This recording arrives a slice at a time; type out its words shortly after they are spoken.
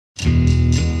I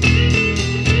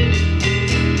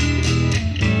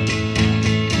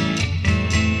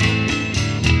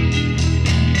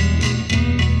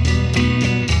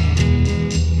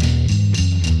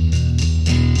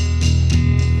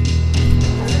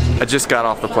just got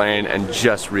off the plane and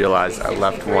just realized I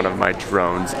left one of my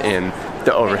drones in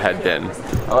the overhead bin.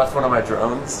 I left one of my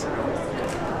drones.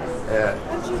 Yeah.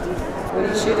 What are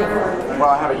you shooting? Well,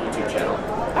 I have a YouTube channel.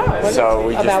 Oh, so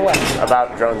we just, about what?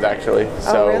 About drones, actually.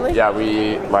 So really? yeah,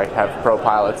 we like have pro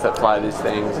pilots that fly these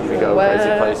things, and we go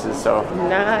crazy places. So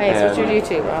nice. What's your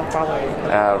YouTube? I'll follow you.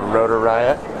 Rotor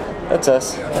Riot. That's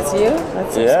us. That's you.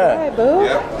 That's subscribe, boo.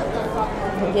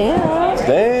 Yeah.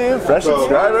 Damn, fresh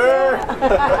subscriber!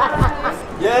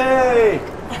 Yay!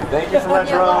 Thank you for my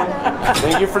drone.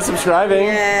 Thank you for subscribing.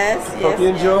 Yes. Hope you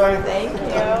enjoy. Thank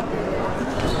you.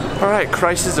 All right,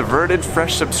 crisis averted.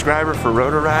 Fresh subscriber for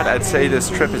Rotor Riot. I'd say this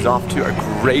trip is off to a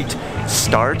great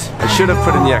start. I should have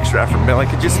put in the extra effort, but like,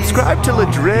 could you subscribe to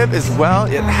Drib as well?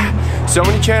 So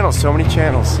many channels, so many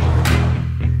channels.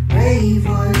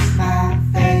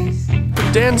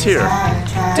 Dan's here.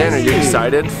 Dan, are you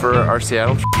excited for our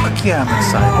Seattle trip? Fuck yeah, I'm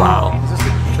excited. Wow.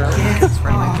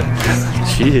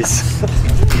 Jeez.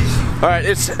 All right,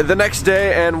 it's the next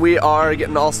day and we are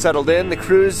getting all settled in. The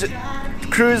crew's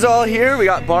all here. We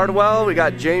got Bardwell, we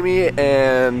got Jamie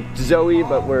and Zoe,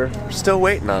 but we're still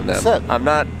waiting on them. What's up? I'm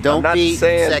not be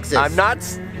saying sexist.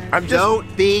 I'm just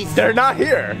Don't be. They're not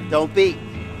here. Don't be.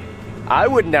 I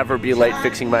would never be late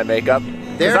fixing my makeup.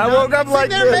 They're I woke up like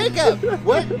their this. makeup.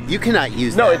 What? You cannot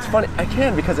use No, that. it's funny. I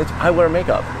can because I wear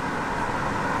makeup.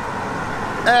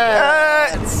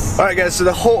 All right, guys. So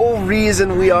the whole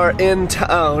reason we are in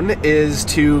town is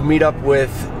to meet up with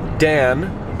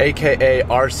Dan, aka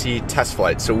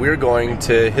RCTESTFLIGHT. So we're going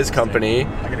to his company,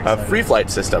 FreeFly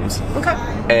Systems. Okay.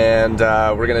 And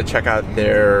we're gonna check out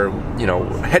their,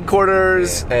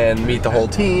 headquarters and meet the whole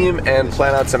team and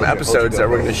plan out some episodes that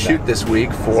we're gonna shoot this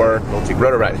week for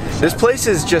Rotor Riot. This place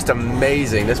is just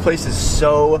amazing. This place is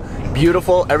so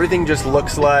beautiful. Everything just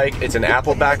looks like it's an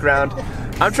Apple background.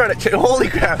 I'm trying to. Holy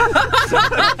crap!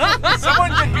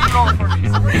 Someone get B-roll for me.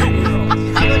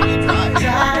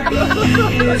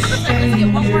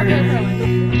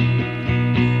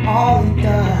 All it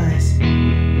does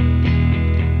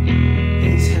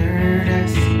is hurt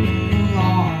us in the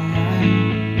long run.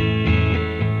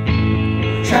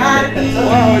 Try to be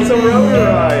Wow, it's a Rotor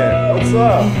Riot. What's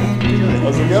up?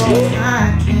 How's it going? I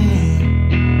can.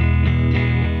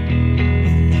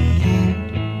 In the end,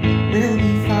 we'll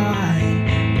be fine.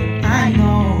 But I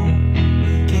know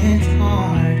it gets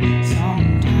hard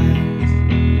sometimes.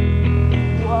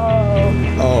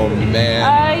 Oh man.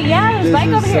 Yeah, there's a bike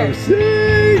over here. So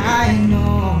sick. I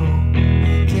know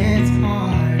it gets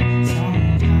hard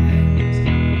sometimes.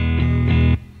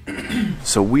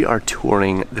 So we are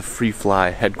touring the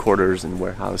FreeFly headquarters and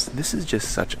warehouse. This is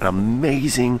just such an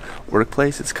amazing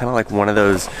workplace. It's kind of like one of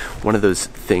those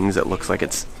things that looks like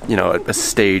it's, a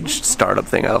staged startup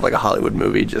thing out of like a Hollywood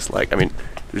movie. Just like,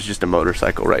 there's just a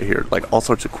motorcycle right here, like all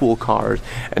sorts of cool cars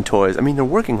and toys. They're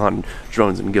working on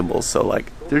drones and gimbals, so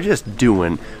like they're just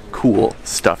doing cool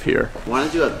stuff here. I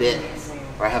want to do a bit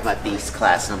where I have my beast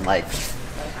class and I'm like,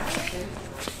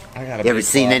 You you ever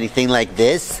seen anything like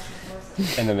this?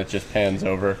 And then it just pans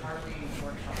over.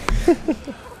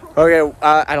 Okay,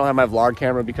 I don't have my vlog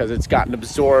camera because it's gotten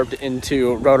absorbed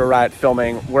into Rotor Riot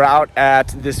filming. We're out at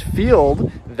this field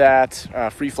that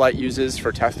FreeFlight uses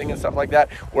for testing and stuff like that.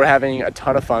 We're having a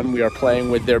ton of fun. We are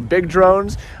playing with their big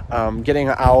drones, getting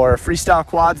our freestyle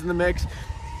quads in the mix,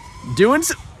 doing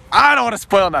some, I don't want to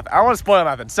spoil nothing. I don't want to spoil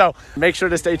nothing. So make sure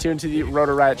to stay tuned to the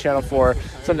Rotor Riot channel for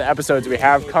some of the episodes we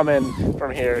have coming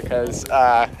from here because,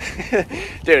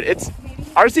 dude, it's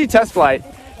RCTESTFLIGHT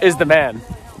is the man.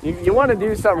 You want to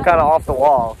do something kind of off the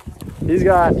wall. He's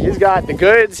got the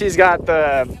goods. He's got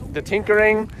the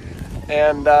tinkering,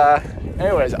 and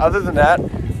anyways, other than that,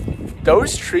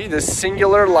 this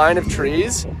singular line of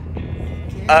trees,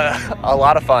 a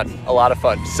lot of fun.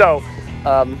 So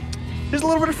here's a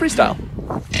little bit of freestyle.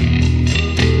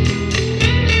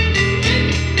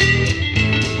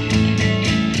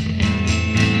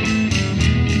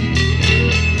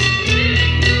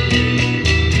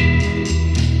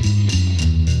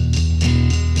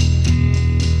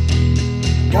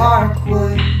 Dark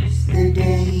was the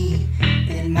day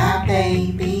that my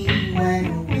baby went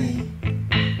away.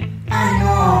 I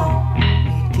know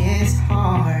it gets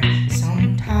hard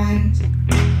sometimes.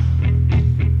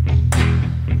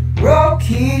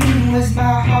 Broken was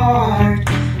my heart.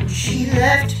 She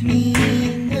left me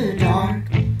in the dark.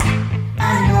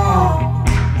 I know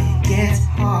it gets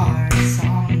hard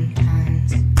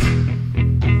sometimes.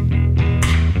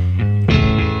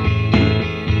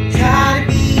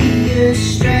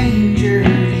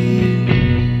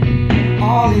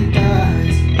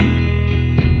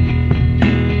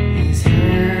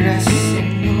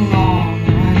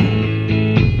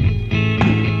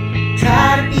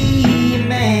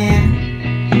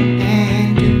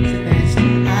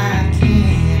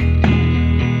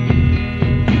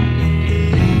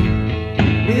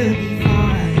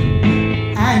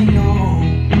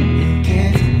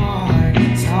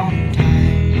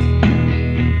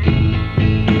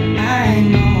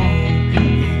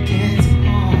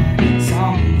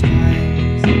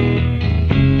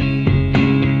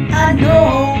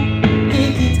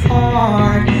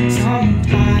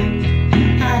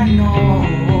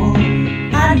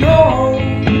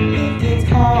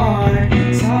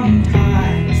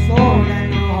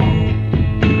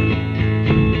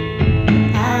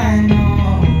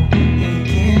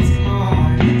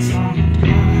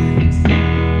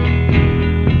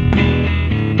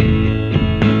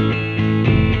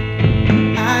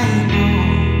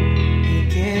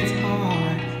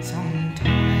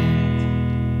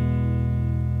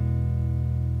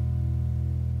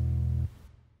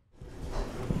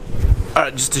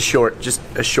 Just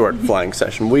a short flying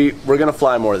session. We're gonna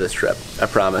fly more this trip, I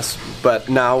promise. But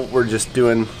now we're just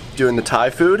doing the Thai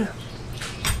food.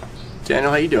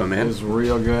 Daniel, how you doing, man? It's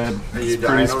real good. It's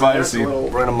pretty spicy. We're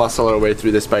gonna muscle our way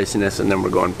through the spiciness, and then we're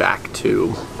going back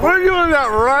to. We're doing that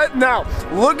right now.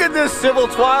 Look at this civil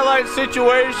twilight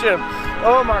situation.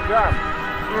 Oh my God.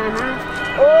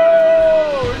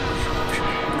 Oh!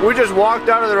 We just walked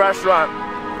out of the restaurant,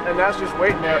 and that's just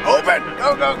waiting there. Open!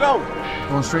 Go, go, go!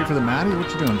 Going straight for the Matty?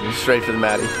 What you doing, dude? Straight for the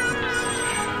Matty.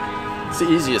 It's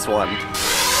the easiest one.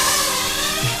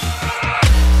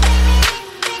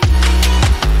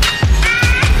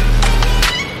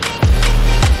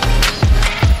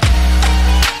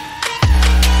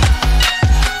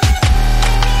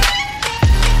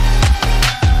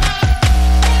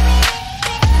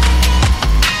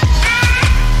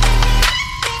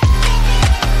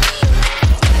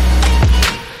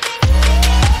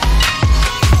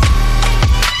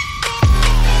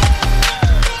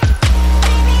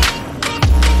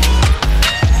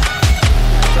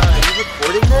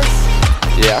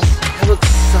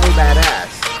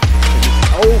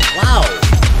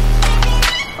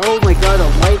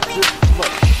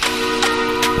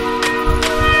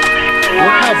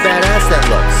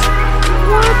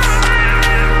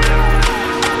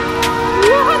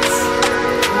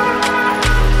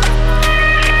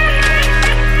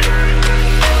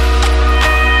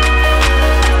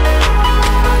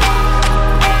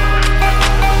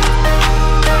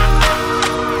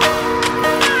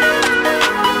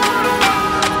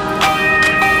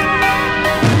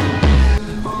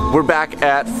 We're back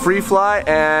at FreeFly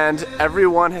and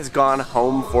everyone has gone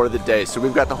home for the day. So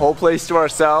we've got the whole place to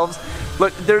ourselves.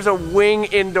 Look, there's a wing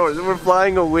indoors. We're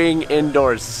flying a wing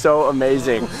indoors. So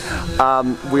amazing.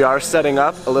 We are setting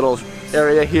up a little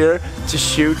area here to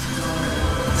shoot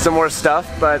some more stuff,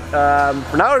 but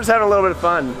for now we're just having a little bit of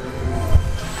fun.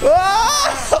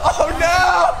 Oh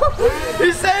no!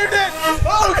 He saved it!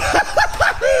 Oh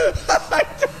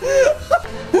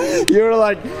God! You were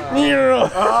like,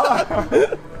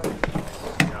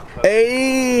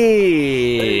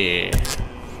 hey!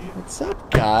 What's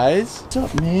up, guys? What's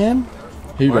up, man?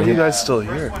 Why are you guys still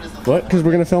here? What? Because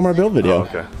we're gonna film our build video. Oh,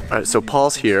 okay. All right, so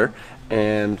Paul's here,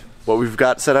 and what we've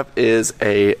got set up is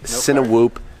a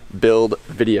Cinewhoop build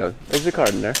video. There's the card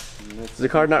in there. Is the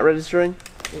card not registering?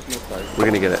 We're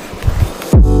gonna get it.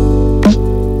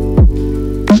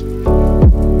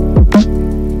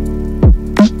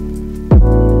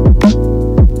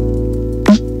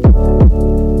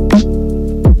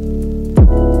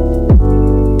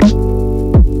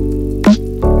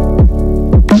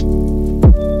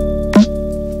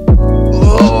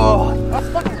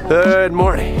 Good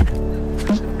morning.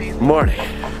 Morning.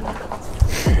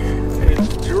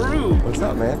 It's Drew. What's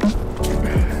up, man?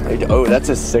 Oh, that's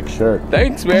a sick shirt.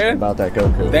 Thanks, man. About that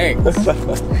Goku. Thanks.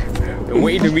 I'm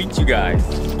waiting to meet you guys.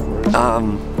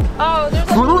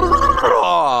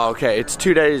 Oh, okay. It's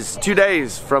 2 days. 2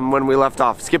 days from when we left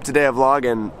off. Skipped a day of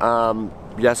vlogging.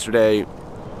 Yesterday,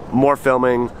 more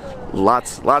filming.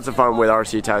 Lots of fun with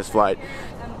RCTESTFLIGHT.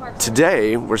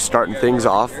 Today we're starting things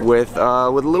off with a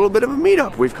little bit of a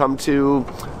meetup. We've come to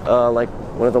like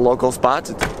one of the local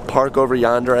spots. It's a park over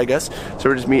yonder, I guess. So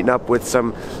we're just meeting up with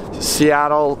some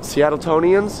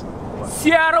Seattletonians.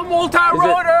 Seattle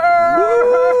multi-rotor.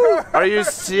 Are you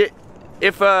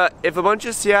if a bunch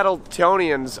of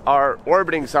Seattletonians are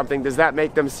orbiting something, does that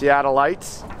make them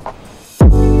Seattleites?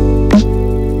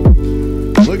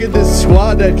 Look at this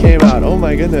squad that came out. Oh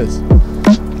my goodness.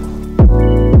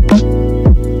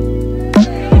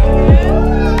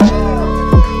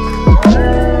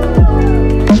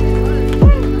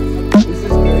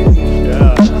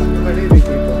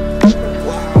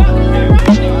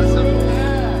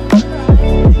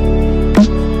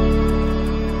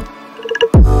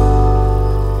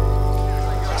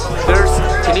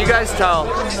 Tell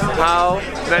how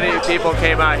many people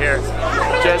came out here.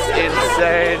 Just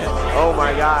insane. Oh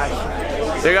my gosh.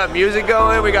 They got music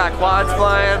going, we got quads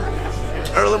flying.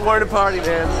 Early morning party,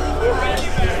 man.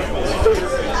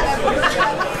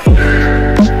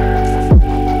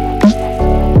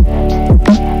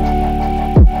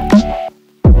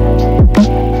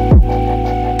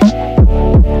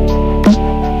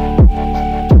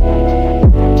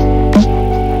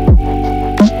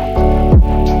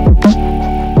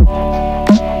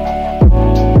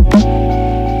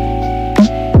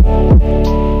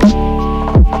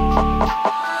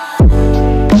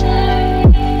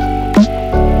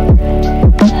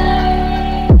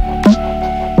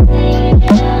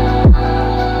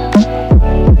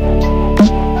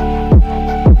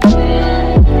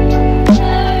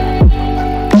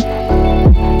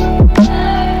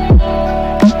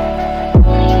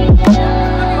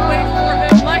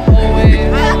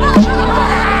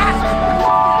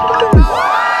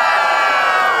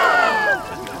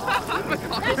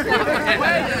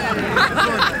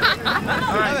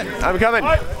 coming.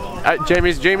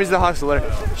 Jamie's the hustler.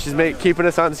 She's keeping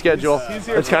us on schedule.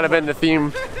 It's kind of been the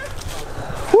theme.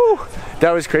 Whew.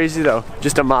 That was crazy though.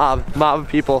 Just a mob of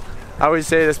people. I always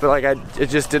say this, but like I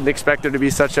just didn't expect there to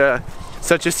be such a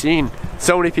scene.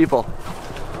 So many people.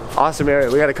 Awesome area.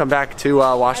 We got to come back to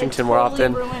Washington more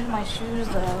often. I ruined my shoes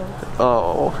though.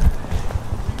 Oh,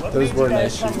 those were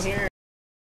nice shoes.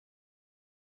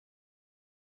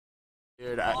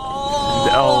 Dude,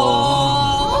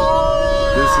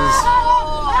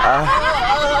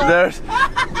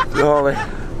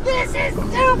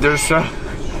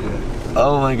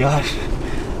 oh my gosh.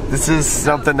 This is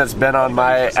something that's been on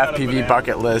my FPV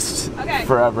bucket list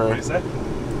forever.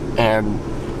 And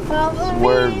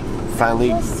we're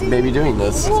finally maybe doing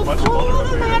this.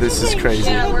 This is crazy.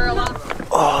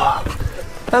 Oh.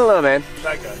 Hello, man.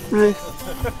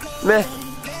 Meh.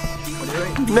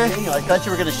 Daniel, I thought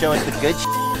you were going to show us the good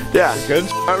Yeah. Good.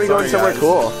 Why aren't we going somewhere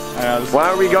cool? Why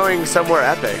aren't we going somewhere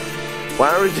epic? Why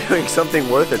aren't we doing something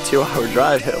worth a 2-hour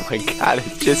drive? Oh my god,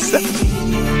 it just...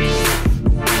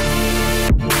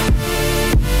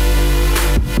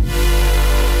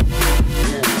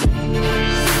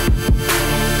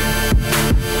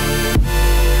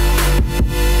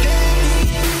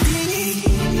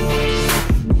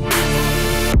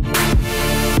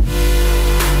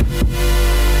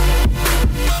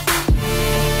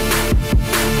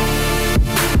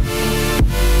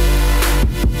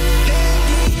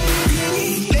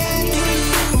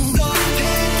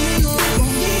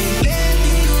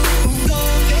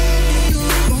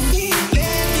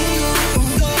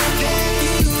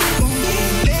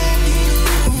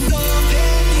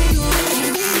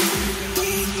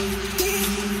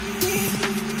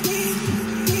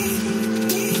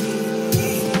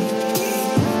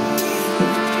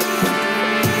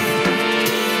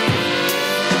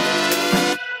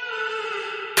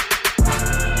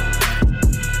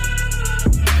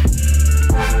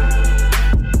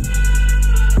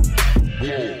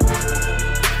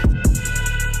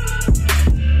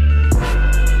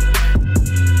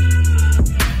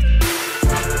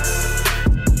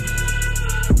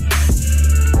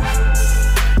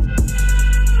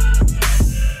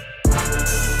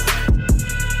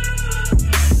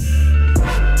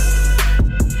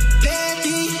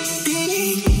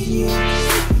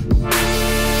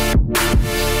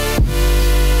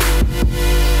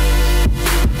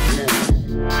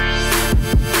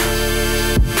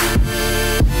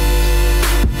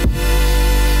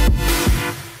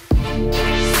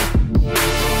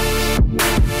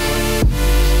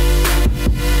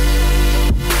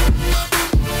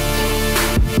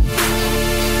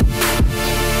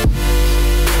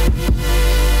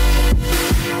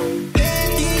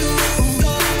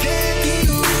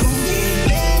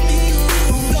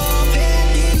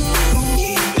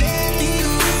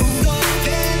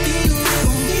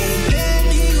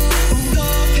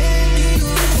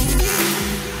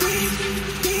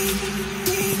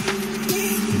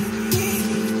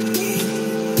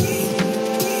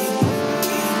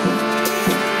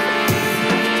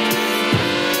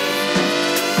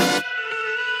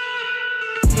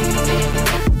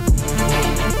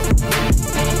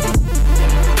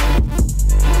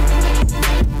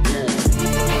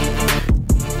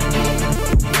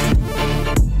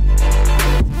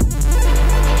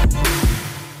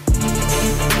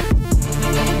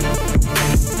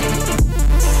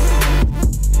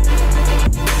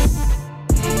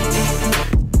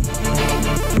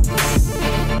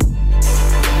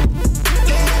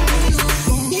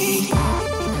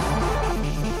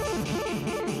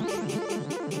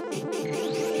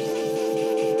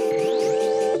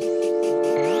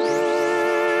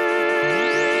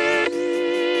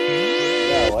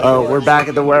 Oh, we're back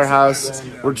at the warehouse.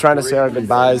 We're trying to say our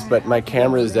goodbyes, but my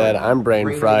camera is dead. I'm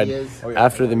brain fried.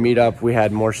 After the meetup, we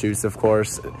had more shoots, of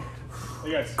course.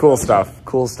 Cool stuff.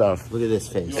 Cool stuff. Look at this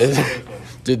face.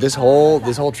 Dude, this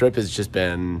whole trip has just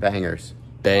been Bangers.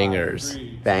 Bangers.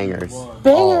 Bangers.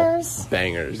 Bangers.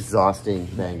 Bangers. Exhausting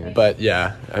bangers. But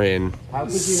yeah, I mean, how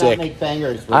could you sick. not make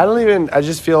bangers? I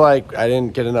just feel like I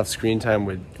didn't get enough screen time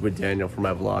with Daniel for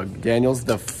my vlog. Daniel's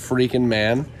the freaking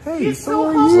man. Hey, so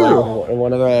are you? Like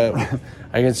one of the,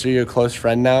 I consider you a close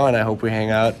friend now, and I hope we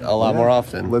hang out a lot more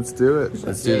often. Let's do it.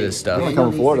 Let's do this stuff. Daniel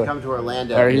come to Florida. needs to come to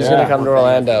Orlando. Or he's gonna come to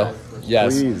Orlando.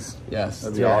 Yes. Please. Yes.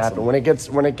 That'd be awesome. When it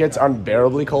gets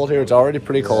unbearably cold here, it's already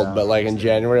pretty cold, but like in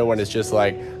January when it's just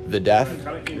like the death.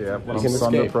 Yeah, when you I'm can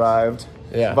sun escape. deprived,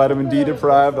 Yeah. vitamin D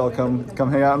deprived, I'll come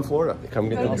hang out in Florida. Come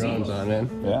get the drones on, man.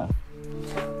 Yeah.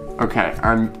 Okay,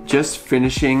 I'm just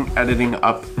finishing editing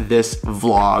up this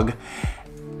vlog.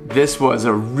 This was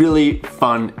a really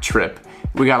fun trip.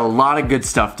 We got a lot of good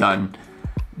stuff done.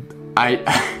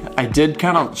 I did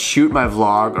kind of shoot my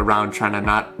vlog around trying to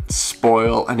not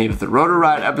spoil any of the Rotor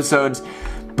Riot episodes,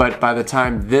 but by the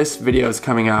time this video is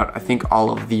coming out, I think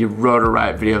all of the Rotor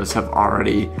Riot videos have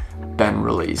already been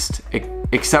released,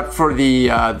 except for the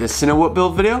Cinowood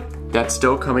build video. That's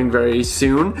still coming very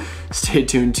soon. Stay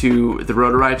tuned to the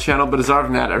Rotor Riot channel, but aside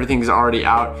from that, everything's already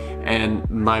out and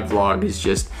my vlog is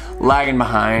just lagging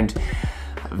behind.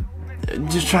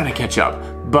 Just trying to catch up.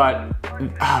 But,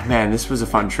 oh man, this was a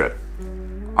fun trip.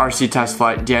 RC Test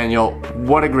Flight, Daniel,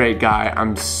 what a great guy.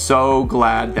 I'm so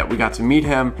glad that we got to meet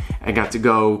him and got to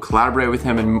go collaborate with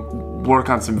him and work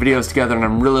on some videos together, and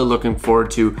I'm really looking forward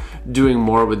to doing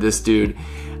more with this dude.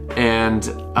 And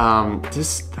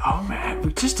oh man,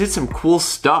 we just did some cool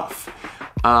stuff.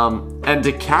 And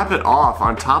to cap it off,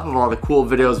 on top of all the cool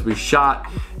videos we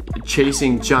shot,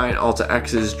 chasing giant Alta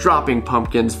X's, dropping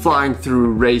pumpkins, flying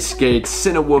through race gates,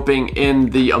 cinna-whooping in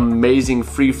the amazing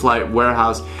FreeFlight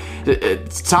warehouse. To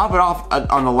top it off,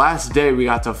 on the last day we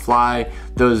got to fly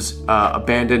those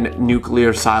abandoned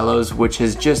nuclear silos, which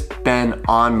has just been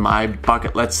on my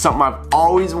bucket list. Something I've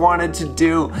always wanted to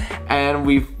do,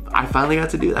 and I finally got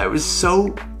to do that. It was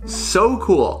so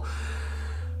cool.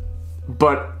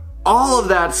 But all of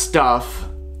that stuff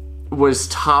was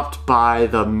topped by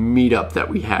the meetup that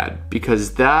we had,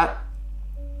 because that,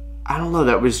 I don't know,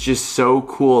 that was just so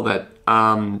cool that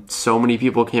so many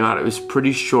people came out. It was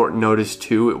pretty short notice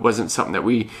too. It wasn't something that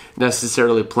we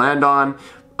necessarily planned on.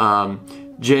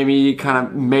 Jamie kind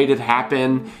of made it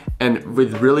happen, and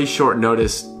with really short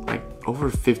notice, like over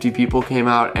 50 people came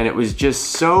out, and it was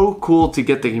just so cool to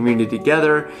get the community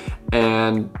together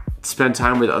and spend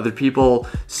time with other people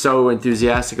so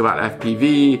enthusiastic about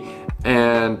FPV.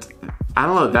 And I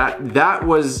don't know, that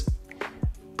was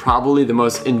probably the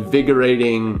most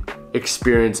invigorating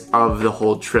experience of the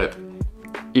whole trip,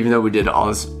 even though we did all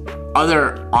this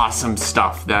other awesome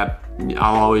stuff that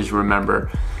I'll always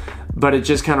remember. But it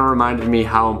just kind of reminded me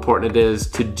how important it is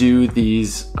to do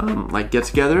these like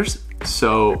get-togethers.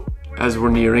 So as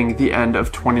we're nearing the end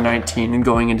of 2019 and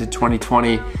going into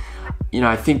 2020, you know,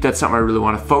 I think that's something I really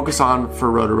want to focus on for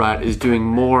Rotor Riot, is doing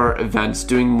more events,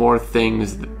 doing more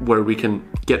things where we can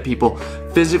get people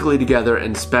physically together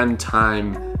and spend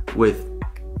time with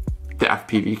the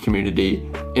FPV community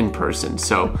in person.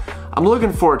 So I'm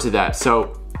looking forward to that.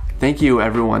 So thank you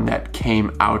everyone that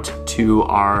came out to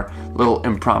our little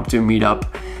impromptu meetup.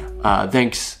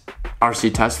 Thanks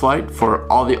RC Test Flight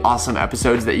for all the awesome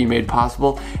episodes that you made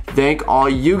possible. Thank all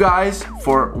you guys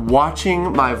for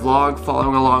watching my vlog,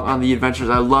 following along on the adventures.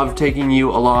 I love taking you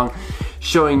along,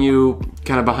 showing you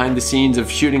kind of behind the scenes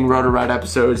of shooting Rotor Riot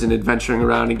episodes and adventuring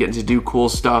around and getting to do cool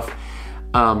stuff.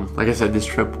 Like I said, this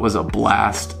trip was a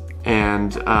blast,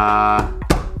 and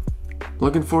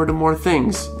looking forward to more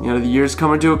things. You know, the year's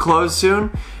coming to a close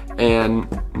soon, and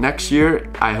next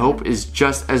year I hope is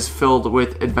just as filled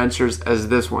with adventures as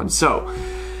this one. So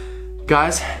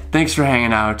guys, thanks for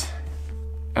hanging out,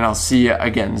 and I'll see you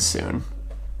again soon.